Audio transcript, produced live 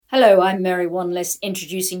Hello, I'm Mary Wanless,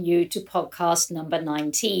 introducing you to podcast number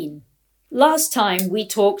 19. Last time we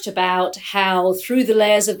talked about how through the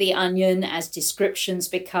layers of the onion, as descriptions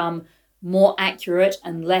become more accurate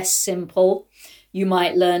and less simple, you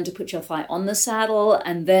might learn to put your thigh on the saddle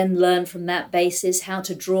and then learn from that basis how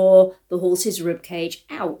to draw the horse's ribcage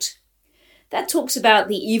out. That talks about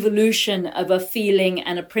the evolution of a feeling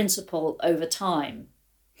and a principle over time.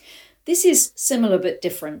 This is similar but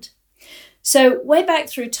different. So way back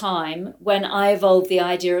through time, when I evolved the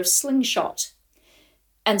idea of slingshot.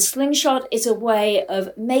 And slingshot is a way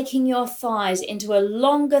of making your thighs into a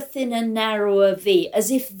longer, thinner, narrower V, as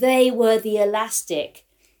if they were the elastic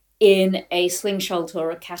in a slingshot or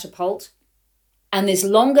a catapult. And this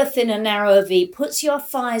longer, thinner, narrower V puts your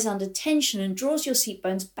thighs under tension and draws your seat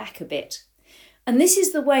bones back a bit. And this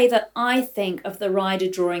is the way that I think of the rider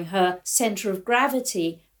drawing her centre of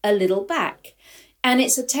gravity a little back. And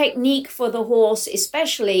it's a technique for the horse,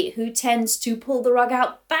 especially who tends to pull the rug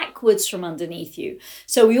out backwards from underneath you.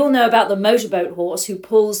 So we all know about the motorboat horse who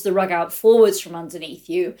pulls the rug out forwards from underneath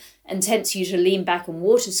you and tempts you to lean back and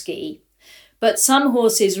water ski. But some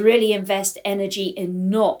horses really invest energy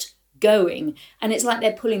in not going, and it's like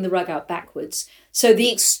they're pulling the rug out backwards. So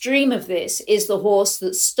the extreme of this is the horse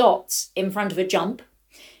that stops in front of a jump,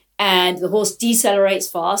 and the horse decelerates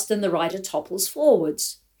fast and the rider topples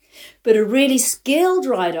forwards. But a really skilled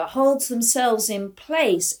rider holds themselves in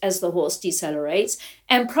place as the horse decelerates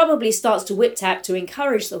and probably starts to whip tap to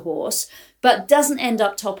encourage the horse, but doesn't end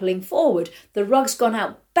up toppling forward. The rug's gone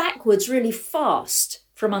out backwards really fast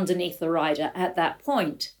from underneath the rider at that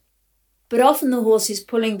point. But often the horse is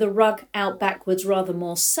pulling the rug out backwards rather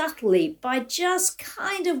more subtly by just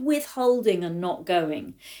kind of withholding and not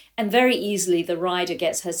going. And very easily the rider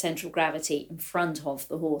gets her central gravity in front of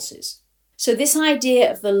the horses. So this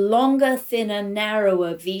idea of the longer, thinner,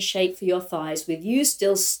 narrower V shape for your thighs with you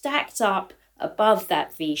still stacked up above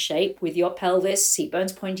that V shape with your pelvis, seat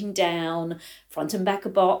bones pointing down, front and back a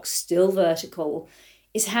box, still vertical,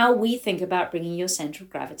 is how we think about bringing your central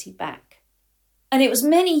gravity back. And it was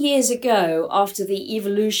many years ago, after the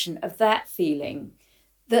evolution of that feeling,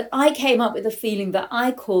 that I came up with a feeling that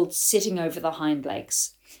I called sitting over the hind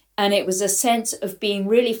legs. And it was a sense of being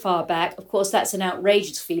really far back. Of course, that's an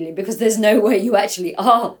outrageous feeling because there's no way you actually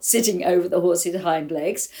are sitting over the horse's hind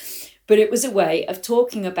legs. But it was a way of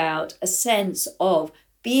talking about a sense of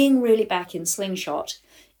being really back in slingshot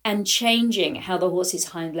and changing how the horse's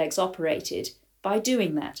hind legs operated by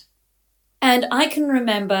doing that. And I can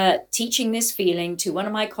remember teaching this feeling to one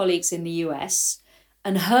of my colleagues in the US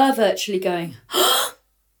and her virtually going, "Oh,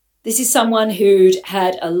 this is someone who'd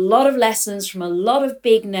had a lot of lessons from a lot of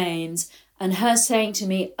big names," and her saying to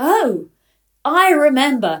me, "Oh, I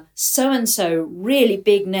remember so-and-so really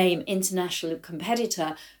big name international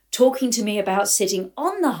competitor talking to me about sitting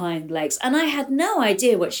on the hind legs, and I had no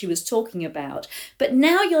idea what she was talking about. But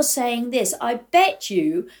now you're saying this, I bet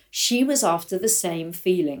you she was after the same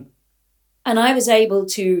feeling." And I was able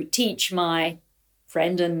to teach my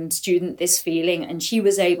friend and student this feeling, and she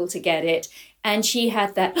was able to get it. And she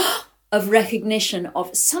had that of recognition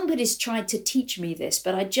of somebody's tried to teach me this,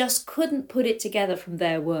 but I just couldn't put it together from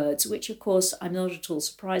their words, which of course I'm not at all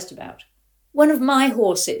surprised about. One of my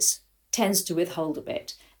horses tends to withhold a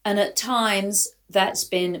bit. And at times that's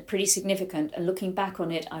been pretty significant. And looking back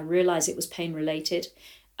on it, I realise it was pain related.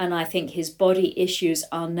 And I think his body issues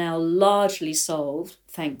are now largely solved.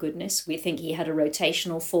 Thank goodness. We think he had a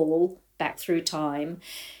rotational fall back through time.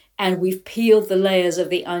 And we've peeled the layers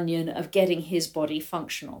of the onion of getting his body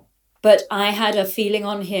functional. But I had a feeling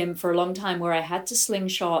on him for a long time where I had to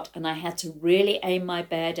slingshot and I had to really aim my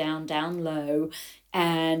bear down low.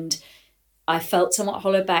 And I felt somewhat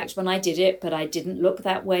hollow-backed when I did it, but I didn't look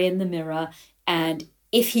that way in the mirror. And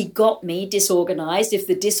if he got me disorganized, if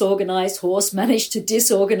the disorganized horse managed to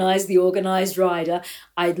disorganize the organized rider,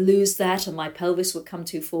 I'd lose that and my pelvis would come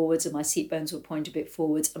too forwards and my seat bones would point a bit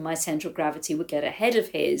forwards and my central gravity would get ahead of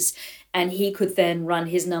his and he could then run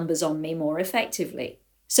his numbers on me more effectively.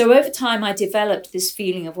 So over time, I developed this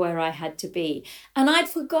feeling of where I had to be. And I'd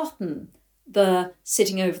forgotten the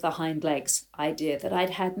sitting over the hind legs idea that I'd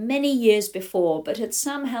had many years before, but had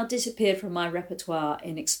somehow disappeared from my repertoire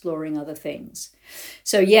in exploring other things.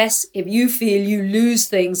 So yes, if you feel you lose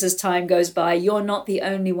things as time goes by, you're not the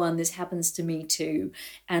only one. This happens to me too.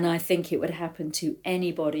 And I think it would happen to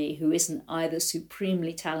anybody who isn't either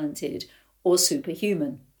supremely talented or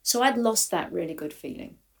superhuman. So I'd lost that really good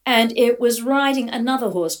feeling. And it was riding another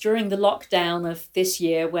horse during the lockdown of this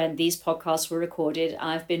year when these podcasts were recorded.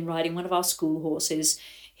 I've been riding one of our school horses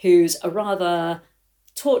who's a rather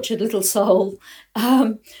tortured little soul,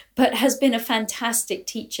 but has been a fantastic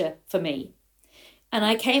teacher for me. And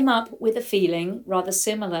I came up with a feeling rather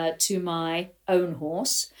similar to my own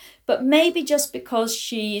horse, but maybe just because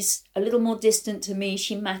she's a little more distant to me,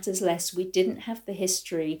 she matters less. We didn't have the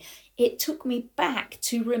history. It took me back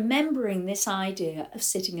to remembering this idea of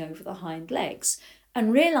sitting over the hind legs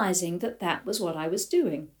and realizing that that was what I was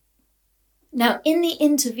doing. Now, in the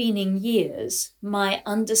intervening years, my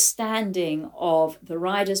understanding of the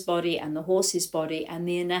rider's body and the horse's body and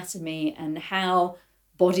the anatomy and how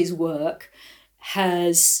bodies work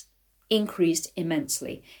has increased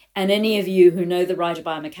immensely. And any of you who know the Rider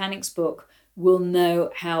Biomechanics book will know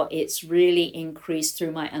how it's really increased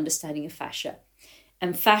through my understanding of fascia.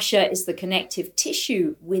 And fascia is the connective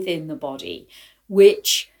tissue within the body,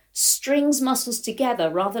 which strings muscles together,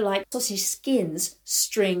 rather like sausage skins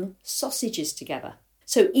string sausages together.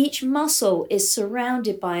 So each muscle is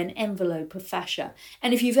surrounded by an envelope of fascia.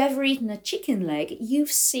 And if you've ever eaten a chicken leg,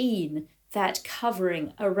 you've seen that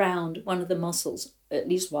covering around one of the muscles, at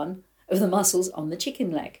least one of the muscles on the chicken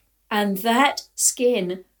leg. And that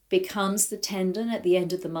skin becomes the tendon at the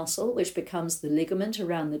end of the muscle, which becomes the ligament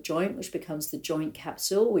around the joint, which becomes the joint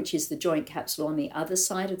capsule, which is the joint capsule on the other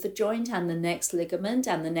side of the joint, and the next ligament,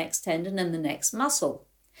 and the next tendon, and the next muscle.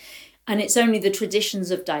 And it's only the traditions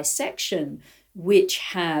of dissection which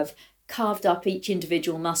have carved up each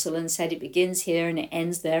individual muscle and said it begins here and it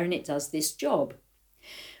ends there and it does this job.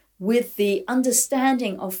 With the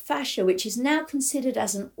understanding of fascia, which is now considered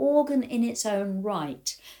as an organ in its own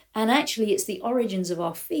right. And actually, it's the origins of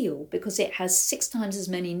our field because it has 6 times as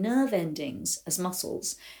many nerve endings as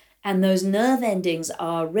muscles. And those nerve endings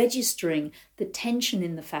are registering the tension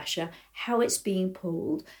in the fascia, how it's being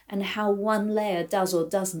pulled, and how one layer does or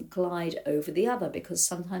doesn't glide over the other, because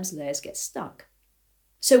sometimes layers get stuck.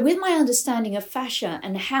 So with my understanding of fascia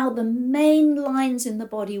and how the main lines in the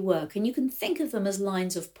body work, and you can think of them as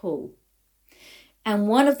lines of pull. And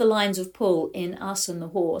one of the lines of pull in us and the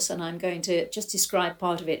horse, and I'm going to just describe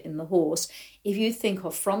part of it in the horse, if you think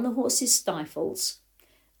of from the horse's stifles,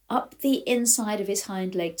 up the inside of his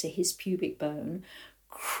hind leg to his pubic bone,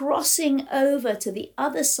 crossing over to the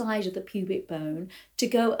other side of the pubic bone to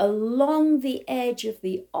go along the edge of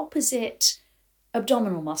the opposite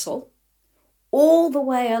abdominal muscle, all the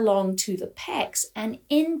way along to the pecs and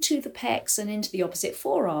into the pecs and into the opposite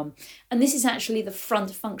forearm. And this is actually the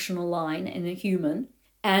front functional line in a human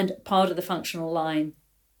and part of the functional line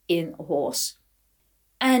in a horse.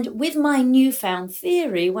 And with my newfound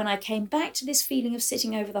theory, when I came back to this feeling of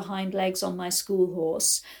sitting over the hind legs on my school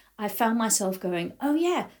horse, I found myself going, oh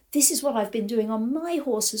yeah, this is what I've been doing on my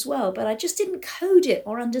horse as well, but I just didn't code it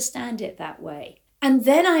or understand it that way. And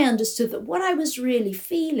then I understood that what I was really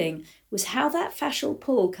feeling was how that fascial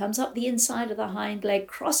pull comes up the inside of the hind leg,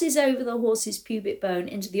 crosses over the horse's pubic bone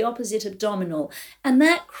into the opposite abdominal. And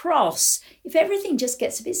that cross, if everything just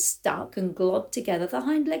gets a bit stuck and globbed together, the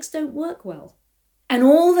hind legs don't work well. And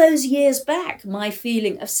all those years back, my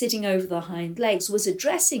feeling of sitting over the hind legs was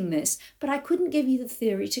addressing this, but I couldn't give you the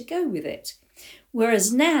theory to go with it.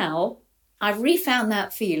 Whereas now, I've refound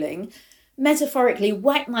that feeling, metaphorically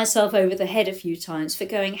whacked myself over the head a few times for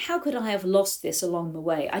going, how could I have lost this along the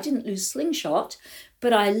way? I didn't lose slingshot,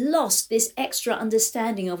 but I lost this extra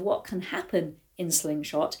understanding of what can happen in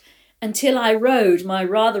slingshot until I rode my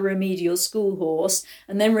rather remedial school horse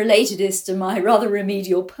and then related this to my rather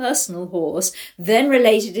remedial personal horse, then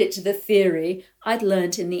related it to the theory I'd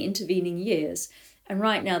learnt in the intervening years. And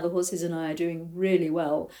right now the horses and I are doing really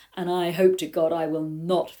well, and I hope to God I will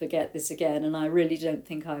not forget this again, and I really don't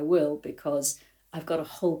think I will because I've got a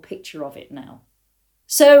whole picture of it now.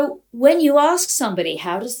 So when you ask somebody,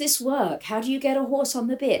 how does this work? How do you get a horse on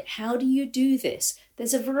the bit? How do you do this?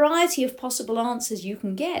 There's a variety of possible answers you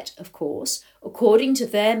can get, of course, according to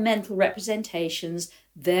their mental representations,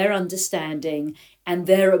 their understanding, and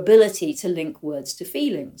their ability to link words to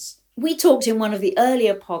feelings. We talked in one of the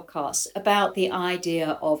earlier podcasts about the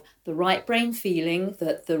idea of the right brain feeling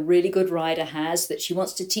that the really good rider has, that she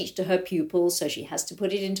wants to teach to her pupils, so she has to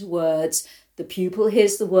put it into words. The pupil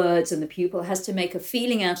hears the words and the pupil has to make a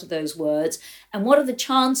feeling out of those words. And what are the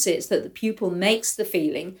chances that the pupil makes the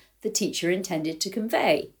feeling the teacher intended to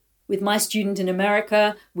convey? With my student in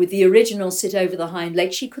America, with the original sit over the hind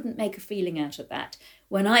leg, she couldn't make a feeling out of that.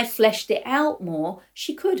 When I fleshed it out more,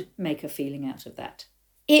 she could make a feeling out of that.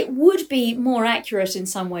 It would be more accurate in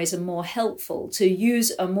some ways and more helpful to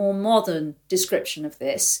use a more modern description of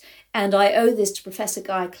this. And I owe this to Professor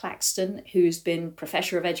Guy Claxton, who's been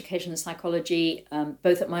Professor of Education and Psychology,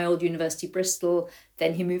 both at my old university, Bristol,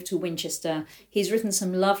 then he moved to Winchester. He's written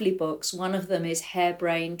some lovely books. One of them is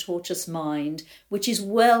Harebrained Tortoise Mind, which is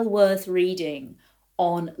well worth reading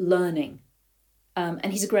on learning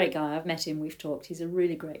And he's a great guy. I've met him, we've talked. He's a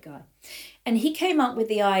really great guy. And he came up with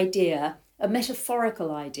the idea, a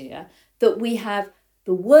metaphorical idea, that we have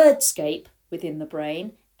the wordscape within the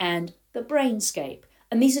brain and the brainscape.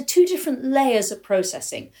 And these are two different layers of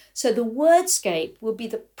processing. So the wordscape will be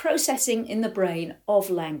the processing in the brain of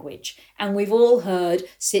language. And we've all heard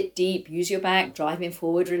sit deep, use your back, driving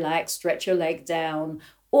forward, relax, stretch your leg down,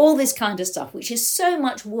 all this kind of stuff, which is so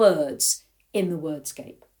much words in the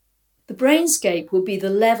wordscape. The brainscape will be the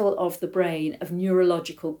level of the brain of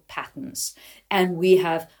neurological patterns. And we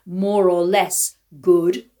have more or less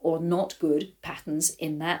good or not good patterns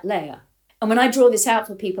in that layer. And when I draw this out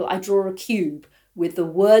for people, I draw a cube with the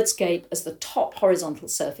wordscape as the top horizontal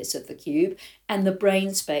surface of the cube and the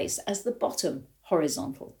brain space as the bottom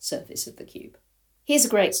horizontal surface of the cube. Here's a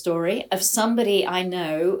great story of somebody I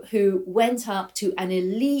know who went up to an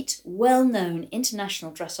elite, well-known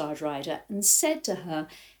international dressage rider and said to her,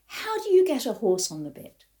 "How do you get a horse on the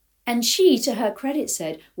bit?" And she, to her credit,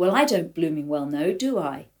 said, "Well, I don't blooming well know, do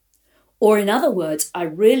I? Or in other words, I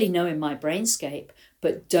really know in my brainscape,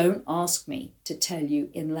 but don't ask me to tell you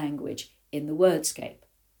in language in the wordscape."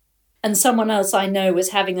 And someone else I know was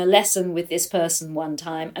having a lesson with this person one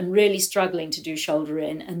time and really struggling to do shoulder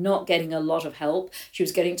in and not getting a lot of help. She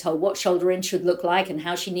was getting told what shoulder in should look like and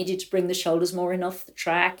how she needed to bring the shoulders more in off the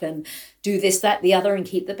track and do this, that, the other, and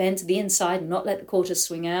keep the bend to the inside and not let the quarters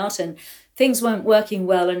swing out. And things weren't working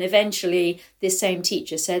well. And eventually this same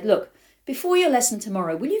teacher said, "Look, before your lesson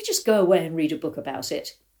tomorrow, will you just go away and read a book about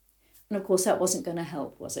it?" And of course, that wasn't going to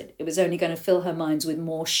help, was it? It was only going to fill her minds with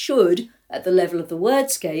more should at the level of the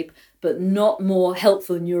wordscape, but not more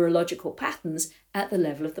helpful neurological patterns at the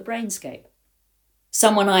level of the brainscape.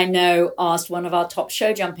 Someone I know asked one of our top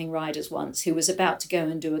show jumping riders once, who was about to go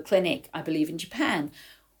and do a clinic, I believe in Japan,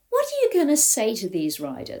 "What are you going to say to these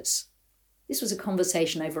riders?" This was a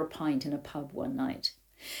conversation over a pint in a pub one night.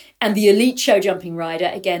 And the elite show jumping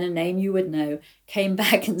rider, again a name you would know, came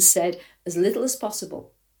back and said, "As little as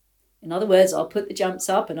possible. In other words, I'll put the jumps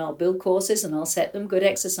up and I'll build courses and I'll set them good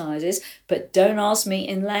exercises, but don't ask me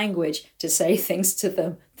in language to say things to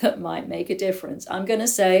them that might make a difference. I'm going to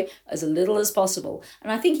say as little as possible."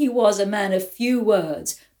 And I think he was a man of few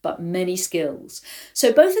words, but many skills.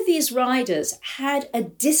 So both of these riders had a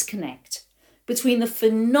disconnect between the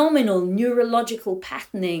phenomenal neurological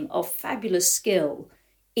patterning of fabulous skill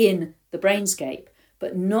in the brainscape,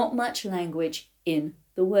 but not much language in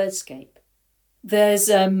the wordscape. There's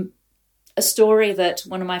a story that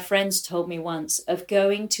one of my friends told me once of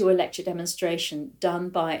going to a lecture demonstration done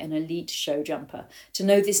by an elite show jumper. To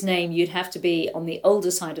know this name, you'd have to be on the older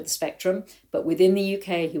side of the spectrum, but within the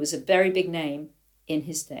UK, he was a very big name in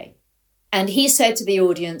his day. And he said to the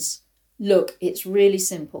audience, "Look, it's really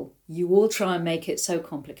simple. You all try and make it so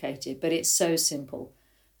complicated, but it's so simple.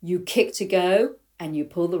 You kick to go and you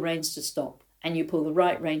pull the reins to stop, and you pull the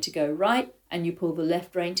right rein to go right, and you pull the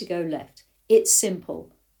left rein to go left. It's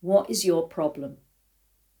simple. What is your problem?"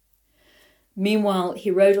 Meanwhile, he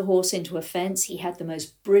rode a horse into a fence. He had the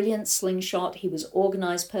most brilliant slingshot. He was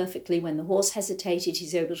organised perfectly. When the horse hesitated, he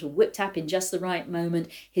was able to whip tap in just the right moment.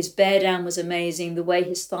 His bear down was amazing. The way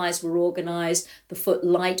his thighs were organised, the foot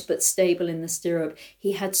light but stable in the stirrup.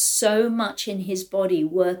 He had so much in his body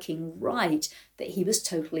working right that he was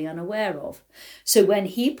totally unaware of. So when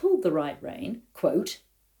he pulled the right rein, quote,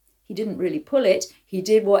 he didn't really pull it. He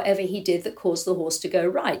did whatever he did that caused the horse to go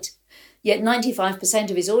right. Yet 95%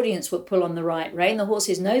 of his audience would pull on the right rein. The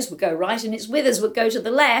horse's nose would go right and its withers would go to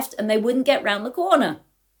the left and they wouldn't get round the corner.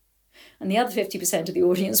 And the other 50% of the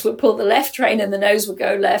audience would pull the left rein and the nose would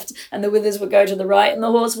go left and the withers would go to the right and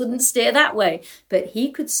the horse wouldn't steer that way. But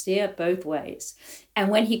he could steer both ways. And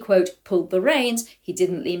when he, quote, pulled the reins, he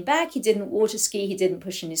didn't lean back, he didn't water ski, he didn't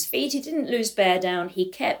push in his feet, he didn't lose bear down. He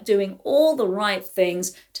kept doing all the right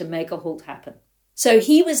things to make a halt happen. So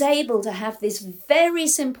he was able to have this very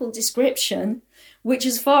simple description, which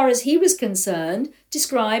as far as he was concerned,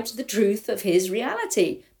 described the truth of his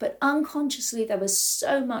reality. But unconsciously, there was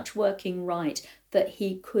so much working right that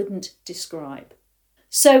he couldn't describe.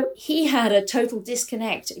 So he had a total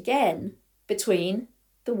disconnect again between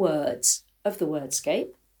the words of the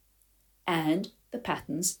wordscape and the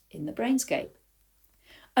patterns in the brainscape.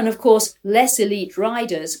 And of course, less elite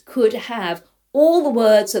riders could have all the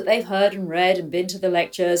words that they've heard and read and been to the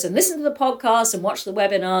lectures and listened to the podcasts and watched the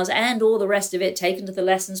webinars and all the rest of it, taken to the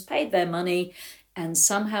lessons, paid their money, and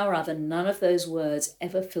somehow or other, none of those words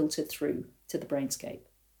ever filtered through to the brainscape.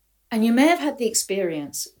 And you may have had the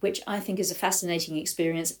experience, which I think is a fascinating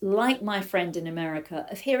experience, like my friend in America,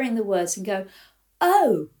 of hearing the words and go,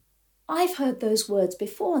 "Oh, I've heard those words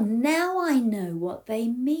before. Now I know what they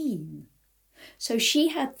mean." So she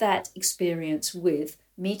had that experience with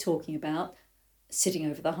me talking about sitting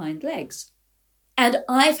over the hind legs. And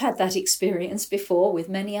I've had that experience before with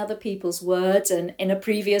many other people's words. And in a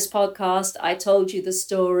previous podcast, I told you the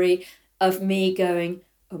story of me going,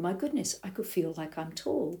 oh my goodness, I could feel like I'm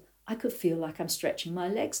tall. I could feel like I'm stretching my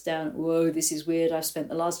legs down. Whoa, this is weird. I've spent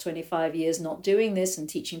the last 25 years not doing this and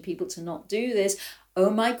teaching people to not do this. Oh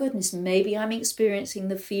my goodness, maybe I'm experiencing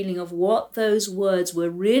the feeling of what those words were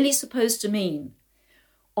really supposed to mean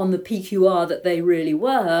on the PQR that they really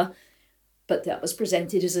were. But that was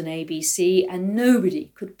presented as an ABC, and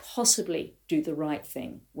nobody could possibly do the right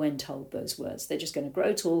thing when told those words. They're just going to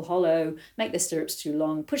grow tall, hollow, make their stirrups too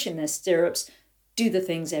long, push in their stirrups, do the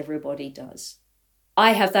things everybody does.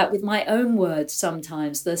 I have that with my own words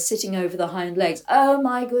sometimes, the sitting over the hind legs. Oh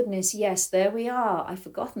my goodness, yes, there we are. I've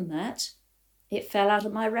forgotten that. It fell out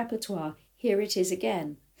of my repertoire. Here it is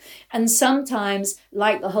again. And sometimes,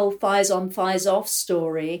 like the whole thighs on, thighs off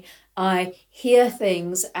story, I hear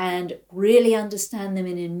things and really understand them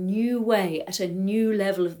in a new way, at a new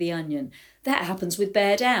level of the onion. That happens with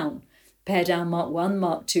Bear Down. Bear Down Mark 1,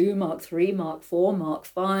 Mark 2, Mark 3, Mark 4, Mark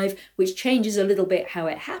 5, which changes a little bit how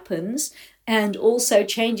it happens, and also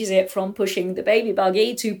changes it from pushing the baby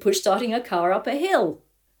buggy to starting a car up a hill.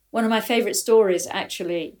 One of my favourite stories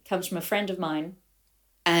actually comes from a friend of mine.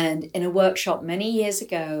 And in a workshop many years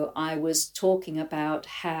ago, I was talking about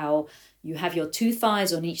how you have your two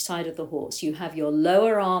thighs on each side of the horse. You have your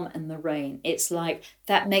lower arm and the rein. It's like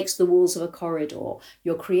that makes the walls of a corridor.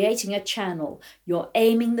 You're creating a channel. You're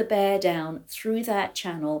aiming the bear down through that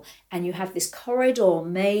channel. And you have this corridor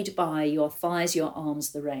made by your thighs, your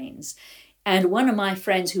arms, the reins. And one of my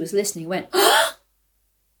friends who was listening went, "Ah!"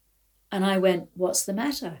 And I went, "What's the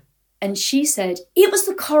matter?" And she said, "It was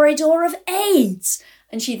the corridor of AIDS."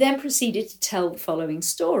 And she then proceeded to tell the following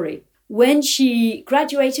story. When she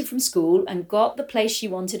graduated from school and got the place she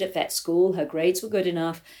wanted at vet school, her grades were good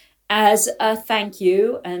enough. As a thank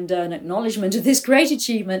you and an acknowledgement of this great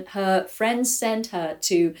achievement, her friends sent her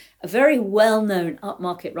to a very well-known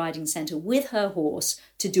upmarket riding centre with her horse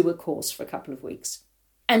to do a course for a couple of weeks.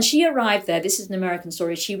 And she arrived there. This is an American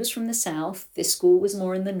story. She was from the South. This school was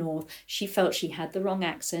more in the North. She felt she had the wrong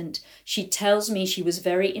accent. She tells me she was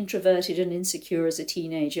very introverted and insecure as a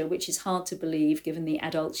teenager, which is hard to believe given the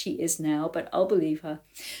adult she is now, but I'll believe her.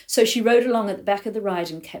 So she rode along at the back of the ride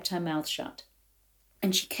and kept her mouth shut.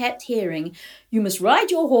 And she kept hearing, "You must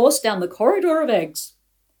ride your horse down the corridor of eggs."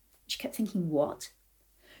 She kept thinking, what?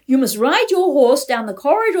 "You must ride your horse down the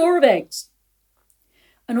corridor of eggs."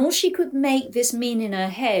 And all she could make this mean in her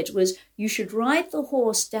head was, you should ride the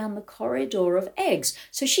horse down the corridor of eggs.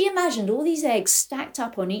 So she imagined all these eggs stacked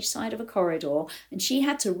up on each side of a corridor, and she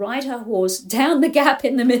had to ride her horse down the gap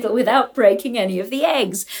in the middle without breaking any of the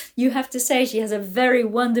eggs. You have to say she has a very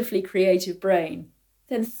wonderfully creative brain.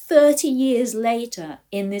 Then 30 years later,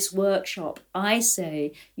 in this workshop, I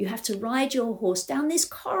say, you have to ride your horse down this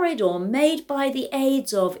corridor made by the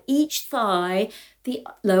aids of each thigh, the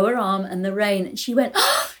lower arm and the rein. And she went,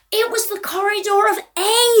 "Oh, it was the corridor of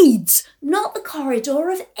AIDS, not the corridor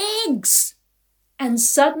of eggs." And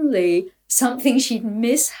suddenly, something she'd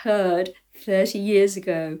misheard 30 years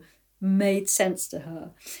ago made sense to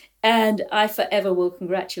her. And I forever will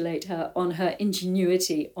congratulate her on her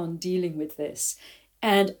ingenuity on dealing with this.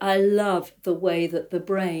 And I love the way that the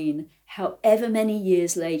brain, however many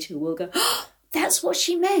years later, will go, "Oh, that's what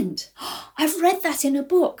she meant. Oh, I've read that in a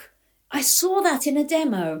book. I saw that in a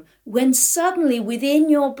demo." When suddenly within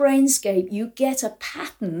your brainscape, you get a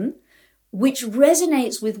pattern which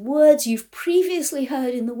resonates with words you've previously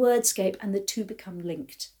heard in the wordscape, and the two become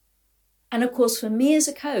linked. And of course, for me as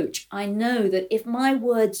a coach, I know that if my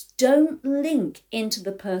words don't link into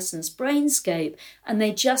the person's brainscape and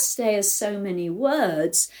they just stay as so many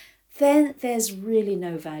words, then there's really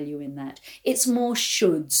no value in that. It's more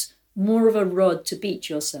shoulds, more of a rod to beat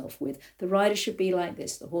yourself with. The rider should be like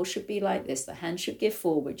this, the horse should be like this, the hand should give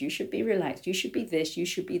forward, you should be relaxed, you should be this, you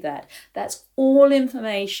should be that. That's all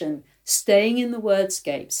information staying in the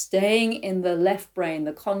wordscape, staying in the left brain,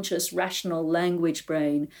 the conscious, rational language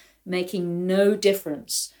brain, making no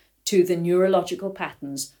difference to the neurological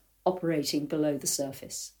patterns operating below the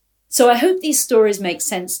surface. So I hope these stories make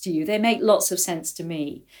sense to you. They make lots of sense to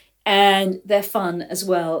me, and they're fun as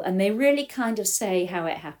well, and they really kind of say how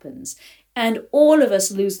it happens. And all of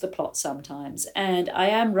us lose the plot sometimes, and I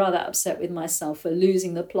am rather upset with myself for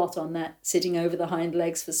losing the plot on that sitting over the hind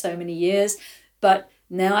legs for so many years, but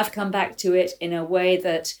now I've come back to it in a way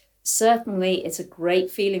that Certainly, it's a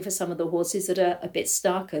great feeling for some of the horses that are a bit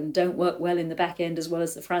stuck and don't work well in the back end as well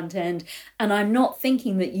as the front end. And I'm not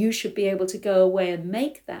thinking that you should be able to go away and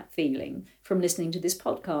make that feeling from listening to this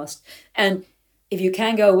podcast. And if you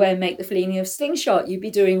can go away and make the feeling of slingshot, you'd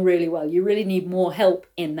be doing really well. You really need more help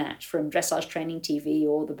in that from Dressage Training TV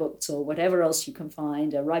or the books or whatever else you can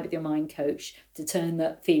find, a Ride With Your Mind coach to turn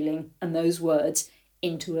that feeling and those words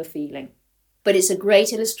into a feeling. But it's a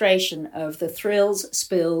great illustration of the thrills,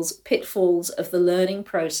 spills, pitfalls of the learning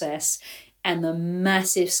process and the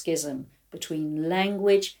massive schism between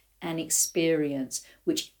language and experience,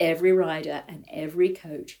 which every rider and every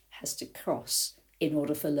coach has to cross in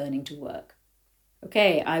order for learning to work.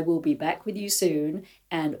 Okay, I will be back with you soon,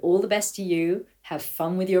 and all the best to you. Have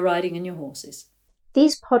fun with your riding and your horses.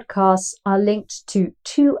 These podcasts are linked to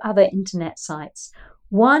 2 other internet sites.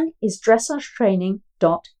 One is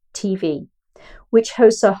dressagetraining.tv, which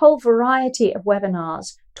hosts a whole variety of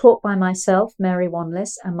webinars taught by myself, Mary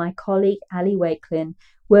Wanless, and my colleague, Ali Wakelin,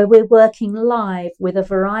 where we're working live with a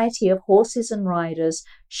variety of horses and riders,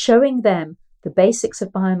 showing them the basics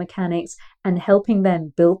of biomechanics and helping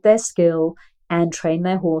them build their skill and train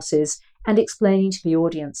their horses, and explaining to the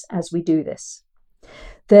audience as we do this.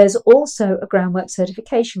 There's also a groundwork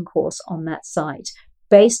certification course on that site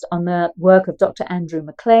based on the work of Dr. Andrew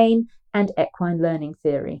McLean and equine learning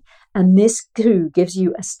theory. And this too gives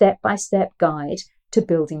you a step-by-step guide to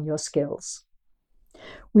building your skills.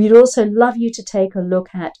 We'd also love you to take a look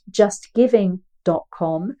at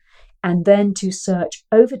justgiving.com and then to search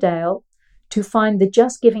Overdale to find the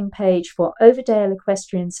Just Giving page for Overdale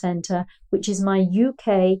Equestrian Centre, which is my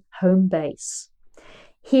UK home base.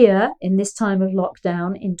 Here, in this time of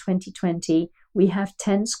lockdown in 2020, we have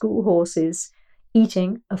 10 school horses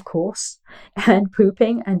eating, of course, and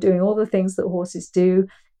pooping and doing all the things that horses do,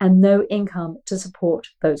 and no income to support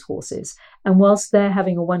those horses. And whilst they're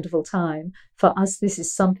having a wonderful time, for us, this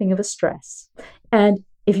is something of a stress. And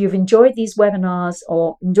if you've enjoyed these webinars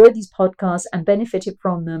or enjoyed these podcasts and benefited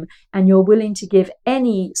from them, and you're willing to give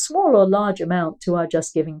any small or large amount to our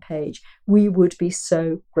Just Giving page, we would be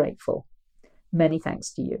so grateful. Many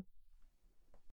thanks to you.